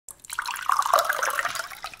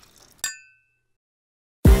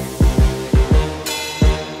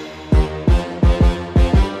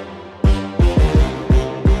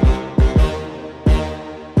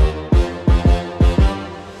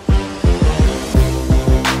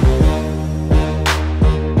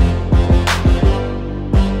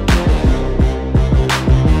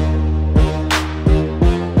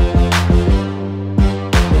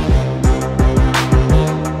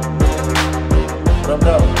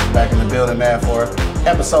Back in the building, man, for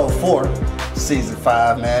episode 4, season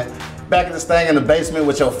 5, man. Back in this thing in the basement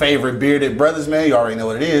with your favorite bearded brothers, man. You already know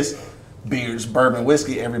what it is. Beards, bourbon,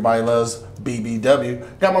 whiskey. Everybody loves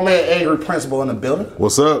BBW. Got my man Angry Principal in the building.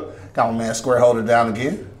 What's up? Got my man Square Holder down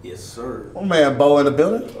again. Yes, sir. My man Bo in the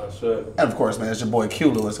building. What's up? And of course, man, it's your boy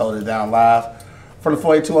Q Lewis holding it down live. For the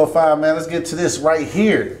 48205, man, let's get to this right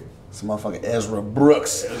here. It's motherfucking Ezra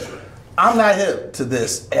Brooks. I'm not hip to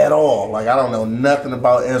this at all. Like, I don't know nothing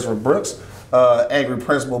about Ezra Brooks. Angry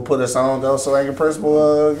Principal put us on, though. So, Angry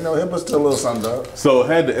Principal, hip us to a little something, dog. So, I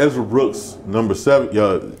had the Ezra Brooks number 7.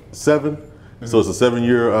 Mm-hmm. So, it's a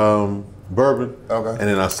 7-year bourbon. Okay. And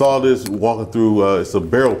then I saw this walking through, it's a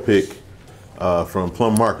barrel pick from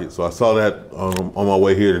Plum Market. So, I saw that on my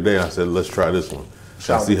way here today. I said, let's try this one.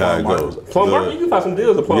 See how it goes. Plum Market, you can find some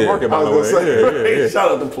deals at Plum Market, by the way. Shout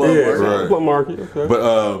out to Plum Market. Right. Plum Market, okay.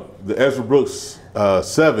 But the Ezra Brooks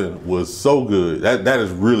 7 was so good. That is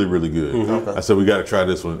really, really good. Mm-hmm. Okay. I said, we got to try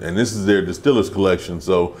this one. And this is their distillers collection.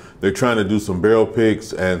 So they're trying to do some barrel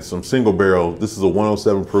picks and some single barrel. This is a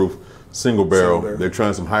 107 proof single barrel. They're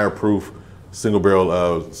trying some higher proof single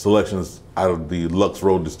barrel selections out of the Lux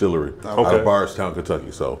Road Distillery out of Bardstown, Kentucky.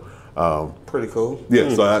 So. Pretty cool.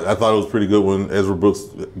 Yeah, so I thought it was pretty good when Ezra Brooks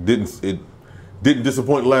didn't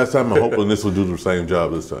disappoint the last time. I'm hoping this will do the same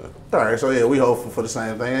job this time. All right, so yeah, we hopeful for the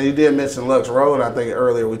same thing. And you did mention Lux Road. I think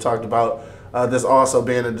earlier we talked about this also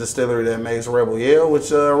being a distillery that makes Rebel Yell, which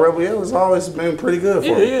Rebel Yell has always been pretty good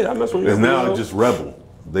for. Yeah, I mess with you. And now it's just Rebel.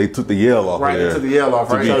 They took the yell off. Right, they took the yell off.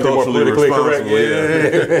 Right, to be culturally responsible.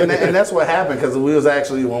 Yeah. and that's what happened because we was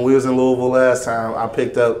actually when we was in Louisville last time. I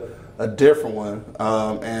picked up a different one,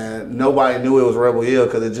 and nobody knew it was Rebel Yell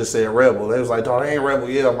because it just said Rebel. They was like, "Dog, it ain't Rebel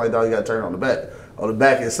Yell." I'm like, "Dog, you got to turn it on the back." On the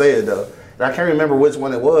back it said though, and I can't remember which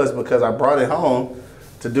one it was because I brought it home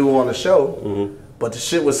to do on the show, but the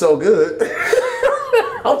shit was so good.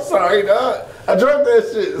 I'm sorry, dog. I drank that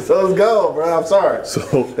shit, so it's gone, bro. I'm sorry. So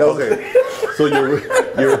okay, so you're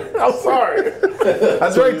I'm sorry.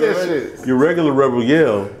 I drank that shit. Your regular Rebel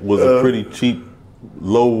Yell was a pretty cheap,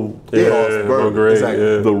 low cost bourbon.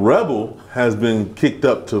 Exactly. The Rebel has been kicked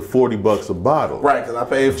up to $40 a bottle. Right, because I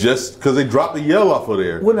paid just because they dropped the yell off of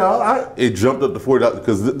there. Well, no, it jumped up to $40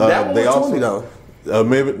 because that one they was also 20 though.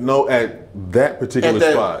 Maybe no at that particular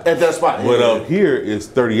spot. At that spot, but up here it's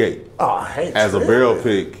 38. Oh, I hate as a barrel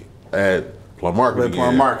pick at Plum Market. At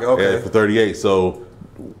Plum Market, okay. For 38. So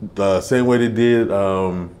the same way they did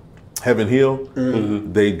Heaven Hill,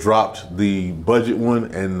 they dropped the budget one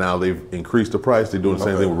and now they've increased the price. They're doing the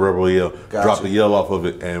same thing with Rebel Yell. Gotcha. Dropped the yell off of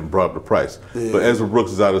it and brought up the price. Yeah. But Ezra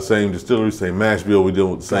Brooks is out of the same distillery, same mash bill. We're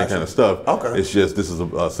dealing with the same kind of stuff. Okay. It's just this is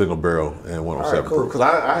a single barrel and 107 cool. proof. Because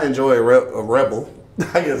I enjoy a Rebel.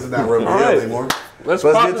 I guess it's not Rebel Yell anymore. Let's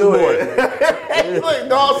get to it. Look,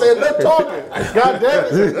 dog said, let's talk it. God damn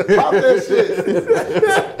it. Pop that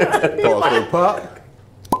shit. Pause for pop.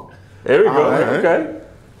 There we go. Right. Okay.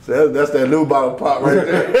 So that's that new bottle pop right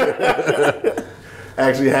there.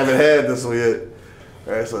 Actually haven't had this one yet.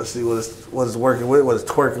 All right, so let's see what it's working with, what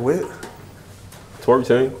it's twerking with. Twerk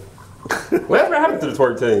team. Whatever happened to the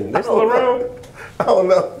twerk team? They still around? I don't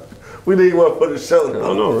know. We need one for the show. I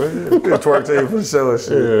don't know, right? The twerk team for the show and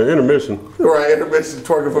shit. Yeah, intermission. Right, intermission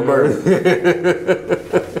twerking for bourbon.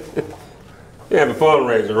 You have a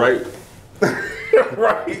fundraiser, right?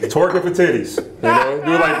 Right. Twerking for titties. Do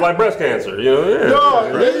it like breast cancer. Yeah.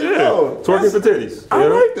 No, there you go. Twerking for titties. I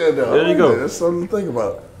like that though. There you go. That's something to think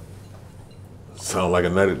about. Sound like a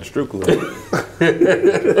night at the strip club. Right.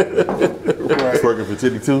 Twerking for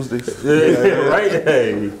Titty Tuesdays. Yeah, right.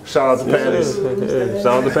 Hey. Shout out to Patty's.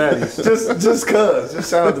 Shout out to Patty's. Just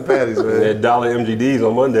shout out to Patty's, man. They had dollar MGDs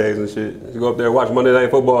on Mondays and shit. You go up there and watch Monday Night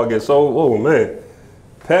Football get sold. Oh man.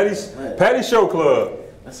 Patty's Show Club.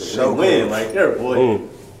 That's a show win right there, boy.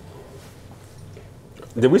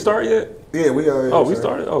 Did we start yet? Yeah, we are. Oh, we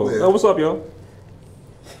started? Oh, yeah. What's up, y'all?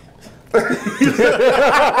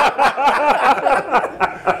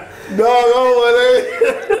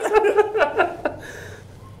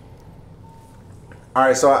 All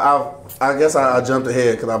right, so I guess I jumped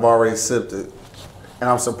ahead because I've already sipped it, and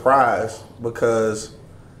I'm surprised because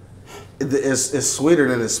it's sweeter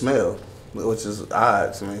than it smells, which is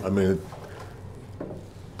odd to me. I mean,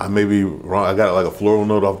 I may be wrong. I got like a floral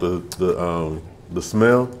note off the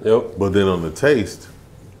smell. Yep. But then on the taste,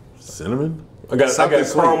 cinnamon. I got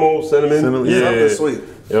caramel, cinnamon. Yeah. Something sweet.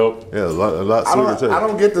 Yep. Yeah, a lot sweeter taste. I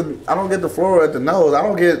don't get the floral at the nose. I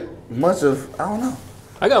don't get much of. I don't know.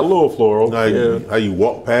 I got a little floral. How you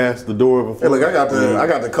walk past the door of a floral. Hey, look, I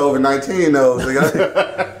got the COVID-19 nose.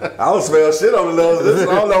 I don't smell shit on the nose.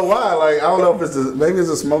 I don't know why. Like I don't know if maybe it's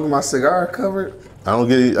the smoke of my cigar covered. I don't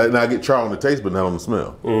get and I get char on the taste, but not on the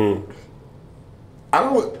smell. I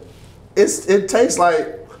don't. It tastes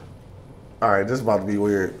like. All right, this is about to be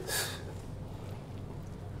weird.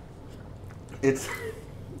 It's.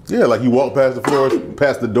 Yeah, like you walk past the floor,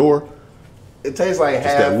 past the door. It tastes like Just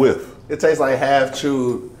half. that whiff. It tastes like half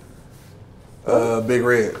chewed. Big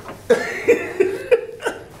Red.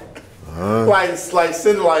 Like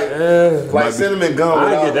cinnamon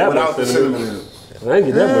gum without the cinnamon in it. I didn't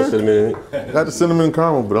get that much cinnamon in it. Got the cinnamon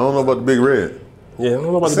caramel, but I don't know about the Big Red. Yeah, I don't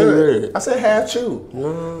know about the Big Red. I said half chewed.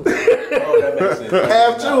 Oh, that makes sense.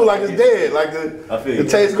 Half chewed, like it's dead, like the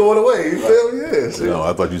taste going away. You feel me? Yeah. See? No,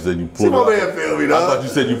 I thought you said you See pulled my it out. man feel me, I dog. thought you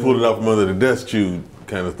said you pulled it out from under the desk chewed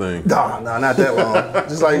kind of thing. No, not that long.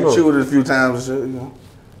 Just like you chewed it a few times and shit, you know.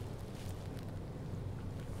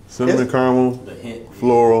 Cinnamon caramel, The hint.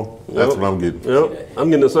 floral. That's what I'm getting. Yep, I'm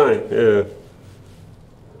getting the same. Yeah.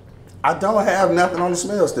 I don't have nothing on the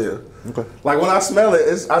smell still. Okay. Like when I smell it,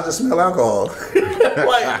 I just smell alcohol.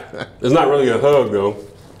 Like, It's not really a hug though.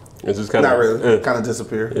 It's just kind of not really. Yeah. Kind of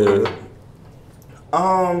disappear. Yeah.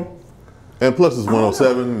 And plus it's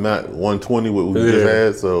 107, not 120 what we just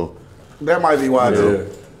had, so That might be why too.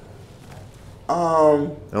 I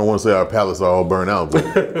don't want to say our palates are all burnt out, but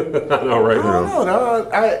I know, right? I don't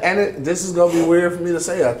know. This is gonna be weird for me to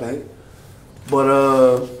say, I think, but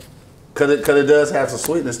cause it does have some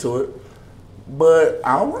sweetness to it, but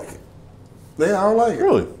I don't like it. Yeah, I don't like it.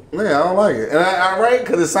 really. Yeah, I don't like it, and I right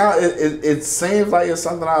because it seems like it's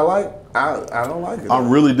something I like. I don't like it. I'm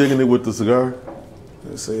really digging it with the cigar.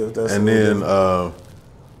 Let's see if that's. And then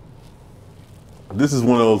this is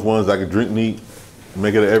one of those ones I could drink neat,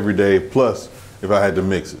 make it an everyday. Plus, if I had to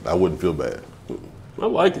mix it, I wouldn't feel bad. I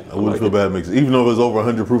like it. I wouldn't feel bad mixing. Even though it was over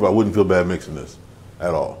 100 proof, I wouldn't feel bad mixing this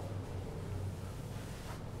at all.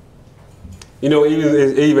 You know,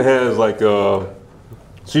 it even has like, so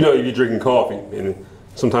you know, you're drinking coffee, and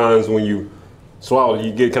sometimes when you swallow it,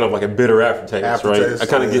 you get kind of like a bitter aftertaste, right? Aftertaste, I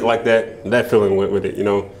kind of get like that feeling with it, you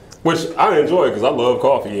know, which I enjoy because I love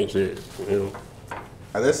coffee and shit, you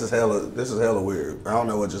know. This is hella weird. I don't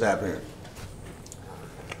know what just happened here.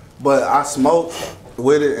 But I smoked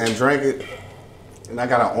with it and drank it, and I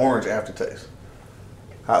got an orange aftertaste.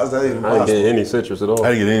 How is that even I possible? didn't get any citrus at all.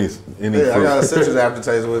 I didn't get any Yeah, I fruit. got a citrus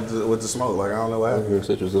aftertaste with the smoke. Like I don't know what I happened. didn't get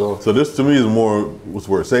citrus at all. So this to me is more, what's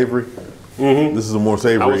the word, savory? Mm-hmm. This is a more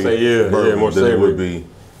savory I would say, yeah, bourbon more than it savory. would be.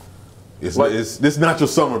 This Like- is not your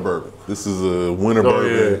summer bourbon. This is a winter Oh,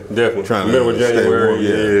 bourbon. yeah, definitely. Trying Middle to of stay January, warm.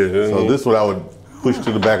 yeah. So this one I would push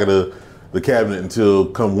to the back of the cabinet until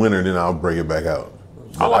come winter, then I'll break it back out.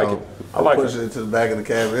 I like it. I like Push it. it to the back of the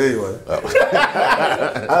cabinet anyway. I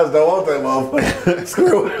just don't want that motherfucker.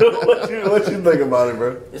 Screw it. What you think about it,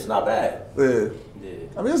 bro? It's not bad. Yeah. Yeah.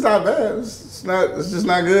 I mean, it's not bad. It's not. It's just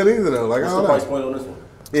not good either, though. Like What's I the don't price know. point on this one?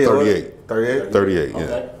 Yeah, 38. 38 38, yeah.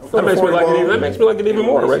 Okay. That makes me like it even. That makes me like it even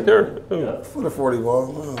more right there. Yeah. for the 40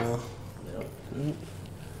 ball. I don't know.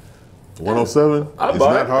 107. I It's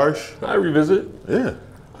buy not it. harsh. I revisit. Yeah.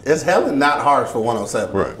 It's hella not harsh for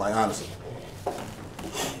 107. Right. Like honestly.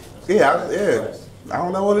 Yeah. I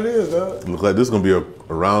don't know what it is, though. Look like this is gonna be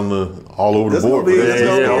around all over This the board. gonna be- for Yeah, It's this.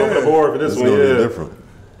 gonna yeah, be on the good. board for this It's one, gonna yeah. be different.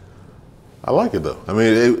 I like it though. I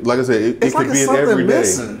mean, like I said, it It's could like be it's an something everyday.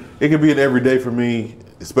 missing. It could be an everyday for me,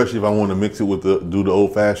 especially if I want to mix it with do the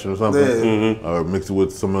old fashioned or something, or mix it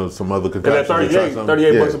with some other And that concoctions.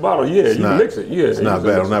 38 bucks a bottle, yeah, It's you not- can mix it, yeah. It's not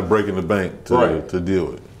bad. I'm not breaking the bank to Right. to deal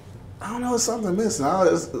with. I don't know. It's something missing.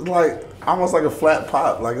 It's like almost like a flat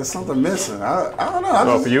pop. Like it's something missing. I don't know. I Oh,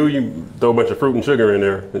 just, for you throw a bunch of fruit and sugar in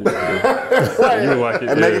there. You like it,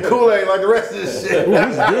 and make it Kool-Aid like the rest of this shit. Ooh,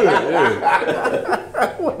 it's good, yeah.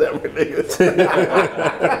 Whatever, niggas.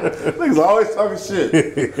 Niggas always talking shit.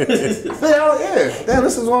 Damn,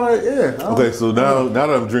 this is one of Okay, so now that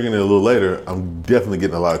I'm drinking it a little later, I'm definitely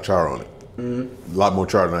getting a lot of char on it. A lot more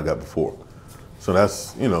char than I got before. So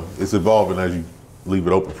that's, it's evolving as you leave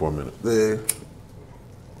it open for a minute. Yeah.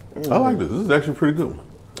 I like this. This is actually a pretty good one.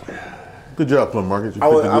 Good job, Plum Market. You I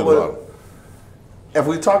picked would- a I good would- bottle. If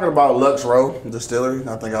we're talking about Lux Row Distillery,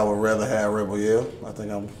 I think I would rather have Rebel Yell. I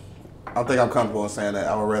think I'm comfortable in saying that.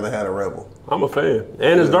 I would rather have a Rebel. I'm a fan.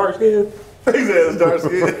 And it's dark skin. He said it's dark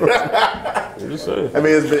skin. I'm just saying. I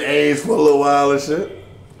mean, it's been aged for a little while and shit.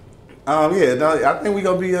 I think we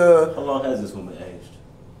gonna be How long has this one been aged?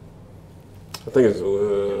 I think it's,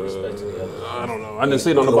 Respect to the other. I don't know. I didn't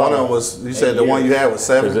see it on the the one bottle. was. You said the one you had was Is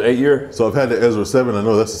 7. it 8 year? So I've had the Ezra 7. I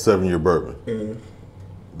know that's a 7-year bourbon.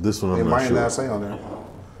 This one It I'm not might sure. not say on there.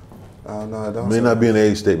 No, I don't. May see not that. be an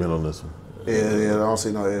age statement on this one. Yeah, I don't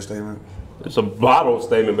see no age statement. It's a bottle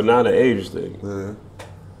statement, but not an age statement. Yeah.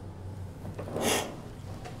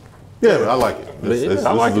 Yeah, but I like it. This Yeah, is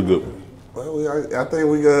I like a it. good one. Well, I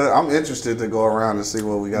think I'm interested to go around and see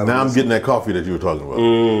what we got. Now I'm getting that coffee that you were talking about.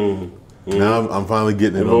 Now I'm finally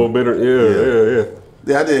getting it. A little bitter. Yeah.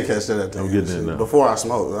 Yeah, I did catch that at the I'm end. getting it now. Before I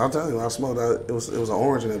smoked. I'll tell you, when I smoked, it was an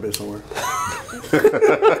orange in that bitch somewhere.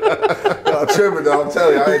 I'm tripping, though. I'm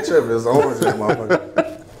telling you, I ain't tripping. There's an orange in that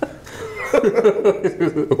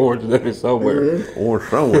motherfucker. Orange there somewhere. Orange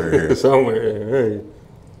somewhere here. Somewhere. Hey.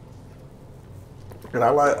 And I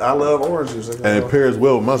love orange juice. And it pairs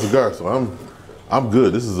well with my cigar, so I'm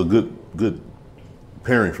good. This is a good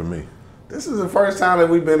pairing for me. This is the first time that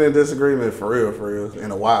we've been in disagreement for real, in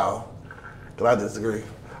a while. Cause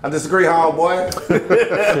I disagree, homeboy.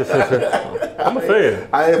 I'm a fan.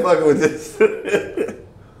 I ain't fucking with this.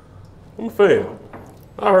 I'm a fan.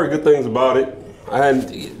 I heard good things about it.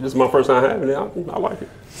 This is my first time having it. I like it.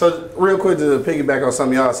 So real quick to piggyback on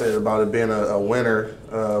something y'all said about it being a winter,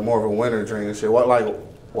 more of a winter drink and shit.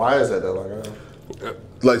 Why is that though?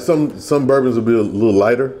 Like some bourbons will be a little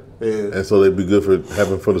lighter, Yeah. and so they'd be good for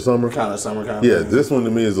having for the summer. Kind of summer kind of Yeah, thing. this one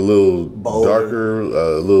to me is a little Bolder. darker,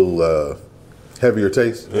 a little heavier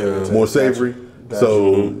taste, more savory. Gotcha.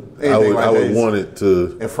 So Anything I would like I would this. want it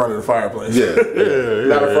to. In front of the fireplace. Yeah,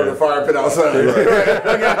 Not in front of the fire pit outside.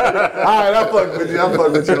 All right, I'll fuck with you. I'll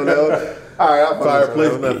fuck with you on that one. All right, I'll fuck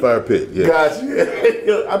fireplace, with you on that one. not fire pit. Yeah. Gotcha.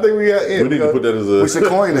 I think we got it. We need to put that as a. We should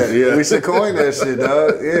coin that. Yeah. We should coin that shit,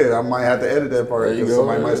 dog. Yeah, I might have to edit that part There you because go,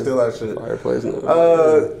 somebody man. might steal that shit. Fireplace.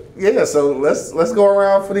 Yeah, so let's go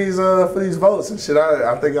around for these votes and shit.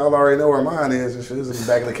 I think y'all already know where mine is and shit. It's in the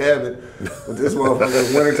back of the cabinet with this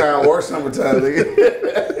motherfucker wintertime or summertime, nigga.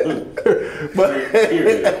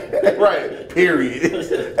 Right,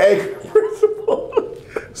 period. Anchor principle.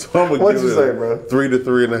 So I'm gonna What'd give you it say, bro? 3 to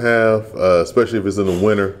 3.5, especially if it's in the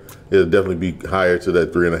winter. It'll definitely be higher to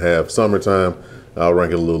that 3.5. Summertime, I'll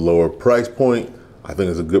rank it a little lower. Price point, I think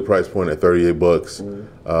it's a good price point at $38.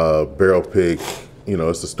 Barrel pick,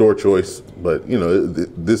 it's a store choice, but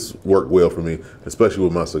this worked well for me, especially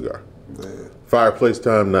with my cigar. Yeah. Fireplace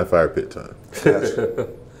time, not fire pit time. Gotcha.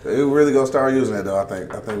 We really gonna start using it though. I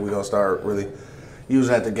think we gonna start really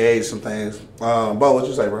using that to gauge some things. Bo, what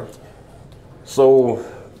you say, bro? So,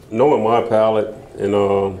 knowing my palate and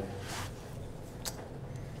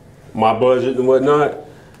my budget and whatnot,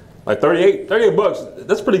 like $38 bucks,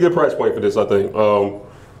 that's a pretty good price point for this, I think.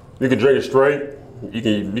 You can drink it straight. You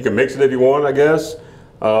can mix it if you want, I guess.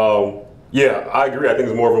 Yeah, I agree. I think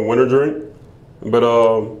it's more of a winter drink, but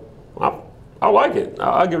I like it.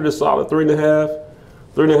 I'll give it a solid 3.5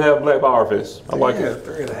 Black Power Fist. I like it.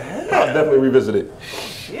 3.5. I'll definitely revisit it.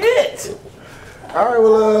 Shit. All right,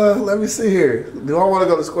 well, let me see here. Do I want to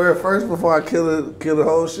go to Square first before I kill the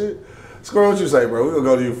whole shit? Square, what you say, bro? We're gonna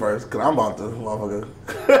go to you first, cause I'm about to, motherfucker.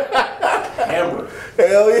 Amber.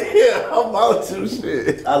 Hell yeah, I'm about to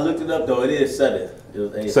shit. I looked it up though. It is 7. It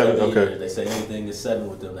was 8, 7, 7 okay. years. They say anything is 7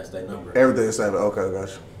 with them. That's their number. Everything is 7. Okay,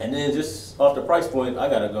 gotcha. And then just off the price point, I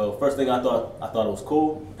gotta go. First thing I thought it was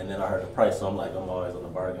cool, and then I heard the price, so I'm like, I'm always on the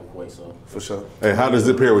bargain point. So For sure. Hey, how does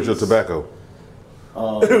it pair with your tobacco?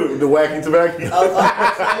 The wacky tobacco.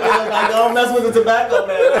 I don't mess with the tobacco,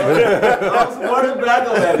 man. I'm supporting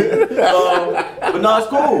tobacco, man. But no, it's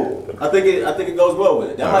cool. I think it goes well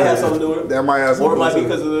with it. That might have something to do with it. That might have Or it something might to be do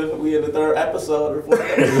because we in the 3rd episode or 4th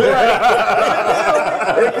episode.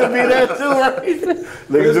 It could be that too, right?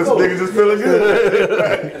 Niggas just feeling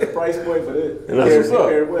good. And the price point for this. And that's what's up.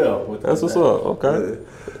 Paired well with That's what's up. Okay.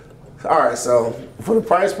 All right, so for the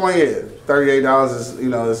price point, yeah, $38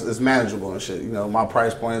 is is manageable and shit. My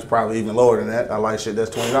price point is probably even lower than that. I like shit that's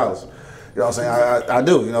 $20. You know what I'm saying? I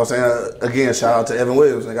do. You know what I'm saying? Again, shout out to Evan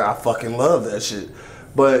Williams. Nigga, I fucking love that shit.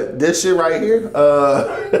 But this shit right here,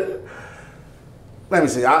 let me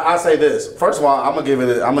see. I say this. First of all, I'm gonna give it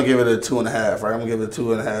a 2.5. Right? I'm gonna give it a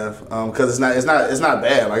 2.5 because it's not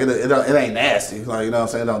bad. Like it ain't nasty. Like you know what I'm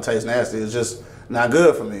saying? It don't taste nasty. It's just not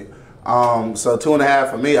good for me. So 2.5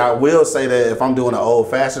 for me. I will say that if I'm doing an old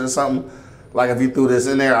fashioned or something, like if you threw this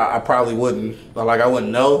in there, I probably wouldn't. Like I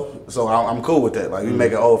wouldn't know. So I'm cool with that. Like you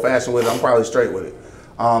make an old fashioned with it, I'm probably straight with it.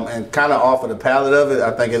 And kind of off of the palate of it,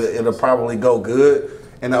 I think it'll probably go good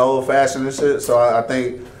in the old fashioned and shit. So I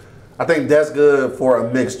think that's good for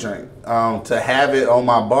a mixed drink. To have it on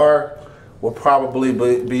my bar will probably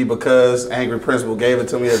be because Angry Principal gave it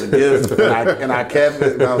to me as a gift, and I kept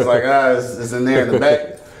it. And I was like, it's in there in the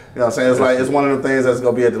back. You know what I'm saying? It's one of the things that's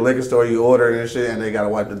gonna be at the liquor store. You order it and shit, and they gotta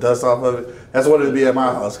wipe the dust off of it. That's what it'll be at my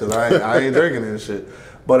house because I ain't drinking it and shit.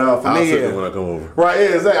 But for I'll me, save yeah. it when I come over. Right,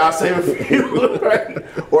 yeah, exactly. I'll save it for you. Right?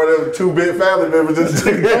 Or them 2 big family members just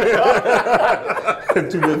take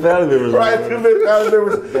it. 2 big family members. Right, 2 big family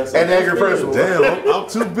members and Angry Principal. Damn, I'm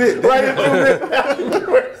too big. Right, 2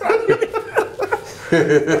 big family members.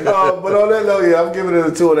 But on that note, yeah, I'm giving it a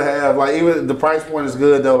 2.5. Like even the price point is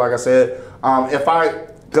good though. Like I said,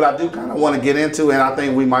 because I do kind of want to get into, and I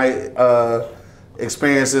think we might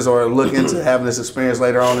experience this or look into having this experience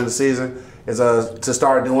later on in the season, is to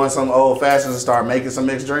start doing some old fashions and start making some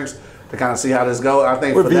mixed drinks to kind of see how this goes. I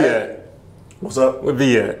think Where for V that. at? What's up? Where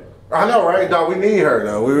V at? I know, right? Dog, we need her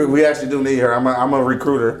though. We actually do need her. I'm a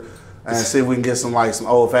recruiter, and see if we can get some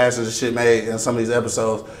old fashions and shit made in some of these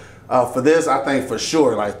episodes. For this, I think for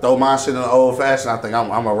sure, like throw my shit in an old fashioned. I think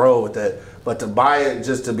I'm a roll with that. But to buy it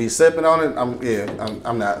just to be sipping on it,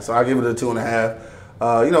 I'm not. So I give it a 2.5.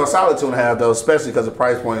 A solid 2.5 though, especially because the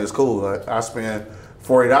price point is cool. Like I spend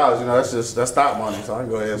 $40. That's stock money, so I can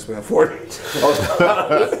go ahead and spend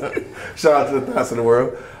 $40. Shout out to the best of the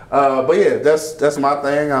world. But yeah, that's my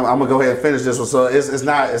thing. I'm gonna go ahead and finish this one. So it's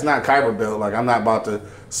not Kyber built. Like I'm not about to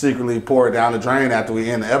secretly pour it down the drain after we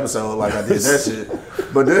end the episode like I did that shit.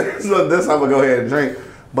 But this I'm gonna go ahead and drink.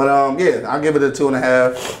 But yeah, I'll give it a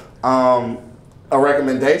 2.5. A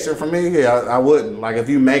recommendation for me, yeah, I wouldn't. Like if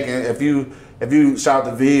you shout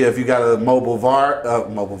to V, if you got a mobile bar, if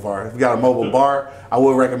you got a mobile bar, I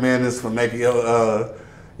would recommend this for making your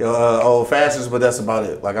old fashions. But that's about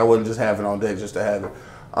it. Like I wouldn't just have it on deck just to have it.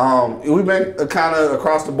 We've been kind of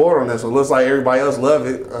across the board on this one. Looks like everybody else love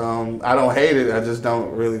it. I don't hate it. I just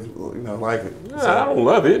don't really, like it. So. I don't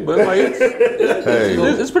love it, but like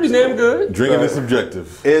it's pretty damn good. Drinking is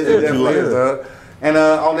subjective. It definitely is, dog. And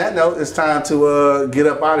on that note, it's time to get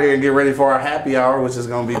up out of here and get ready for our happy hour, which is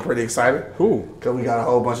going to be pretty exciting. Cool. Because we got a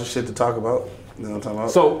whole bunch of shit to talk about. You know what I'm talking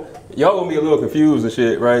about? So, y'all going to be a little confused and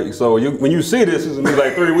shit, right? So, when you see this, it's going to be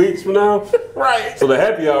like 3 weeks from now. Right. So, the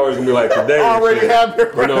happy hour is going to be like today. Already happy.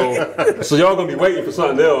 Right. So, y'all going to be waiting for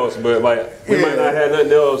something else, but like, we might not have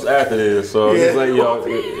nothing else after this. So, it's like y'all,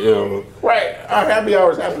 Right. Our happy hour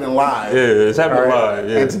is happening live. Yeah, it's happening live.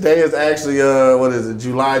 Yeah. And today is actually,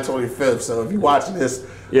 July 25th. So, if you're watching this,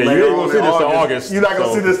 yeah, you ain't gonna see this till August. You're not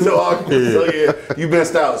gonna see this till August. Yeah. So yeah, you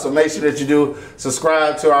missed out. So make sure that you do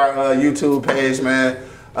subscribe to our YouTube page, man.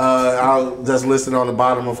 I'll just list it on the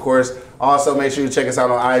bottom, of course. Also, make sure you check us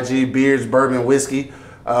out on IG, Beards, Bourbon, Whiskey.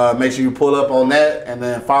 Make sure you pull up on that and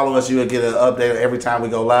then follow us. You'll get an update every time we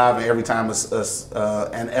go live and every time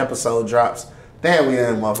an episode drops. Damn, we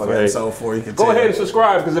in motherfucking episode 4. You can go ahead and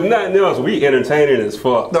subscribe because if nothing else, we entertaining as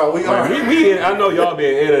fuck. No, we are. I know y'all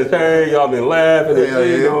been entertained, y'all been laughing and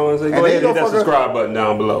shit. You know what I'm saying? Go ahead and hit that subscribe button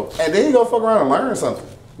down below. And then you go fuck around and learn something.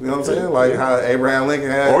 You know what I'm saying? Like how Abraham Lincoln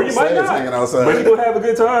had. Or you might not. Hanging outside. But you gonna have a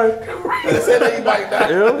good time. He said that you might not.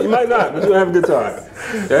 Yeah, you might not, but you gonna have a good time.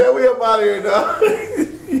 Yeah, we up out of here, dog.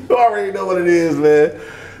 You already know what it is, man.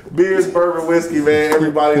 Beers, bourbon, whiskey, man.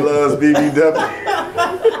 Everybody loves BBW.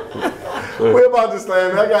 We're about to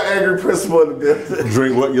slam. I got angry principal in the building.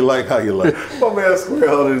 Drink what you like, how you like. My man Square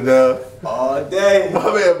holding it down. All day.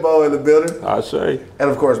 My man Bo in the building. I say. And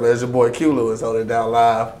of course, man, it's your boy Q Lewis holding it down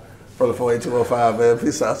live from the 48205, man.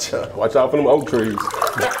 Peace out, y'all. Watch out for them oak trees.